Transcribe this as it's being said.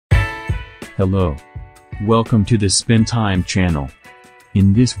Hello. Welcome to the Spin Time channel.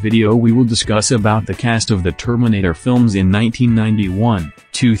 In this video we will discuss about the cast of the Terminator films in 1991,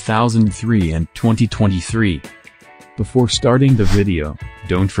 2003 and 2023. Before starting the video,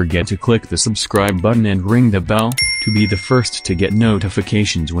 don't forget to click the subscribe button and ring the bell, to be the first to get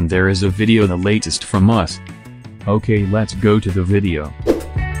notifications when there is a video the latest from us. Okay, let's go to the video.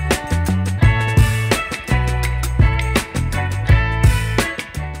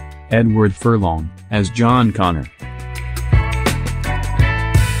 Edward Furlong, as John Connor.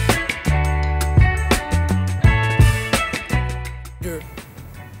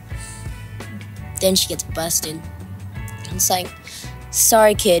 Then she gets busted. It's like,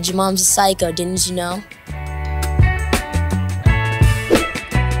 sorry kid, your mom's a psycho, didn't you know?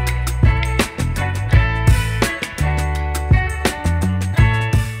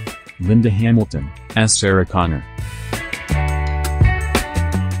 Linda Hamilton, as Sarah Connor.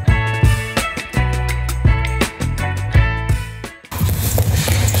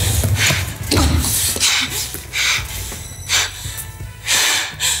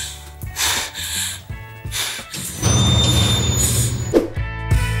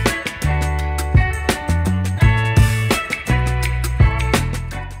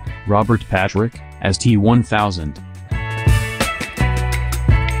 Robert Patrick, as T-1000.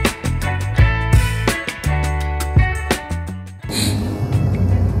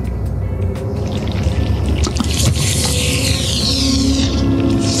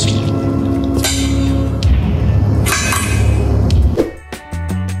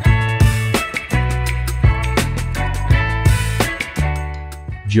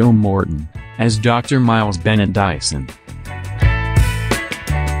 Joe Morton, as Dr. Miles Bennett Dyson.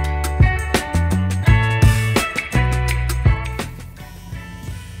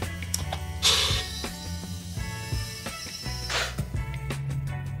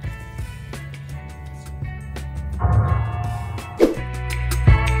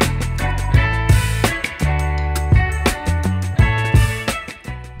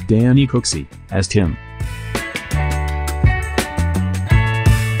 Danny Cooksey, as Tim.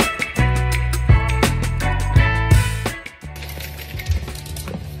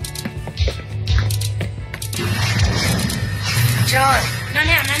 John, not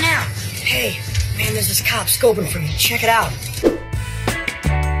now, not now. Hey, man, there's this cop scoping for you. Check it out.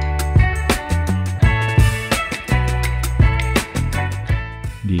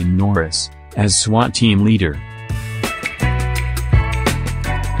 Dean Norris, as SWAT team leader.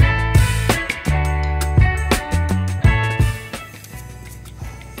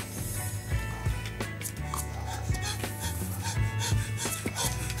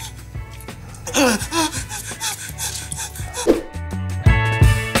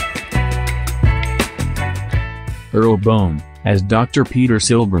 Earl Bone, as Dr. Peter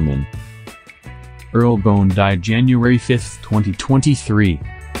Silberman. Earl Bone died January 5, 2023.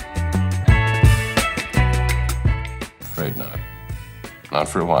 Afraid not. Not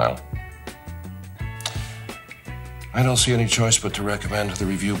for a while. I don't see any choice but to recommend to the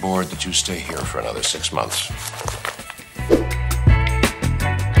review board that you stay here for another 6 months.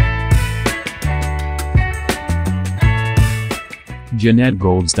 Jeanette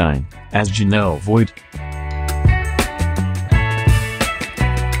Goldstein, as Janelle Voigt.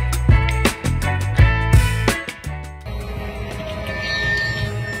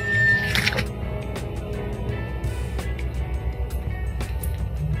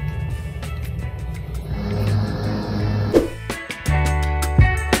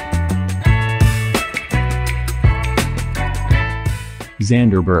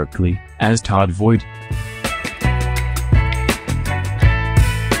 Xander Berkeley, as Todd Voigt.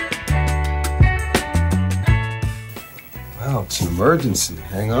 Wow, it's an emergency.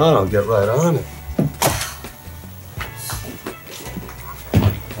 Hang on, I'll get right on it.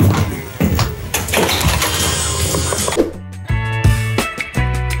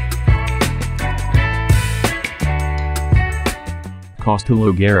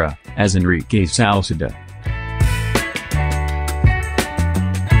 Costello Guerra, as Enrique Salceda.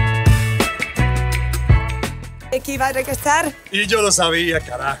 ¿Qué iba a regresar? Y yo lo sabía,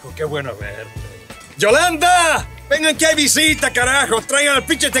 carajo, qué bueno verte. ¡Yolanda! ¡Vengan que hay visita, carajo! ¡Traigan el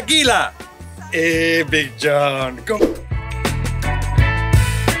pinche tequila! Big John,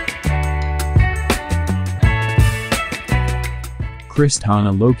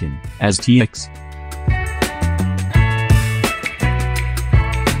 Kristana Loken, as TX.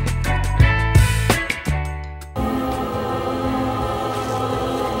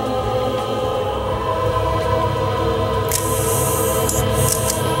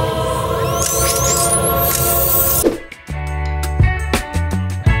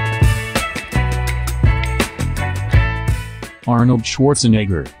 Arnold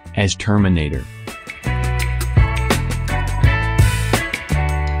Schwarzenegger, as Terminator.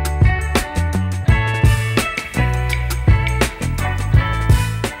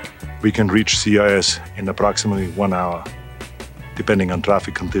 We can reach CIS in approximately 1 hour, depending on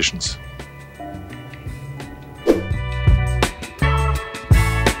traffic conditions.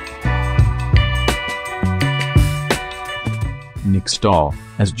 Nick Stahl,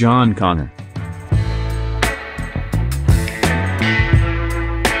 as John Connor.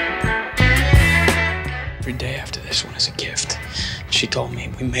 Every day after this one is a gift. She told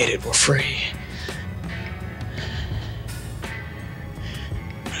me we made it, we're free.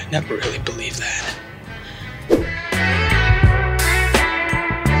 But I never really believed that.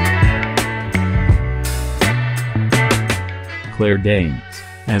 Claire Danes,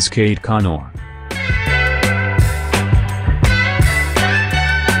 as Kate Connor.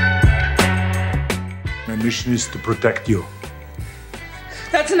 My mission is to protect you.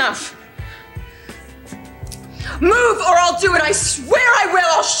 That's enough. Move or I'll do it. I swear I will.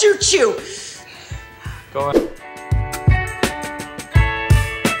 I'll shoot you. Go ahead.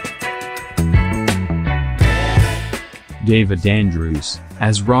 David Andrews,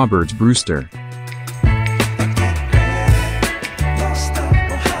 as Robert Brewster.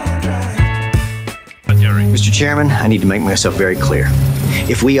 Mr. Chairman, I need to make myself very clear.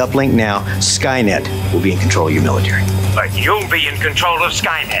 If we uplink now, Skynet will be in control of your military. But you'll be in control of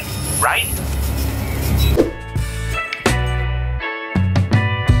Skynet, right?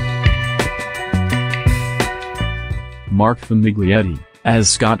 Mark Famiglietti, as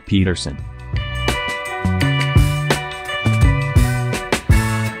Scott Peterson.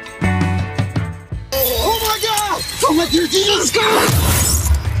 Oh my God! Oh my dear Jesus God!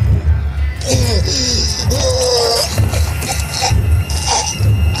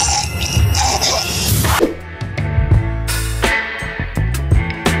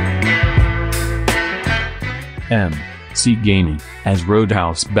 M.C. Gainey, as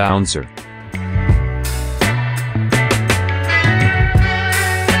Roadhouse Bouncer.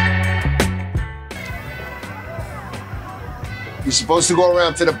 You're supposed to go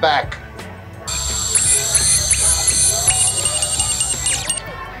around to the back.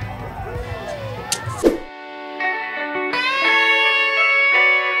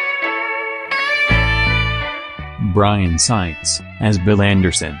 Brian Seitz, as Bill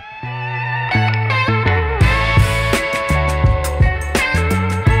Anderson.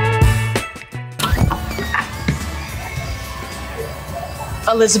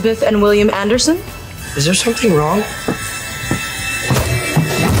 Elizabeth and William Anderson? Is there something wrong?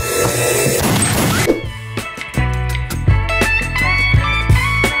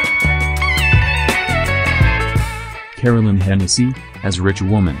 Carolyn Hennessy, as Rich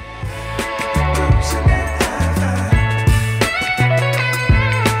Woman.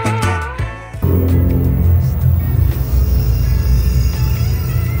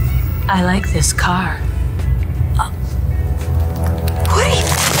 I like this car.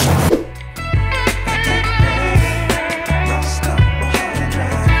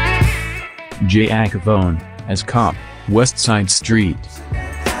 Jay Acavone, as Cop, West Side Street.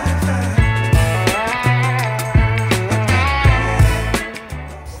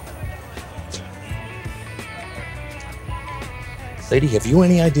 Lady, have you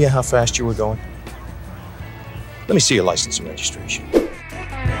any idea how fast you were going? Let me see your license and registration.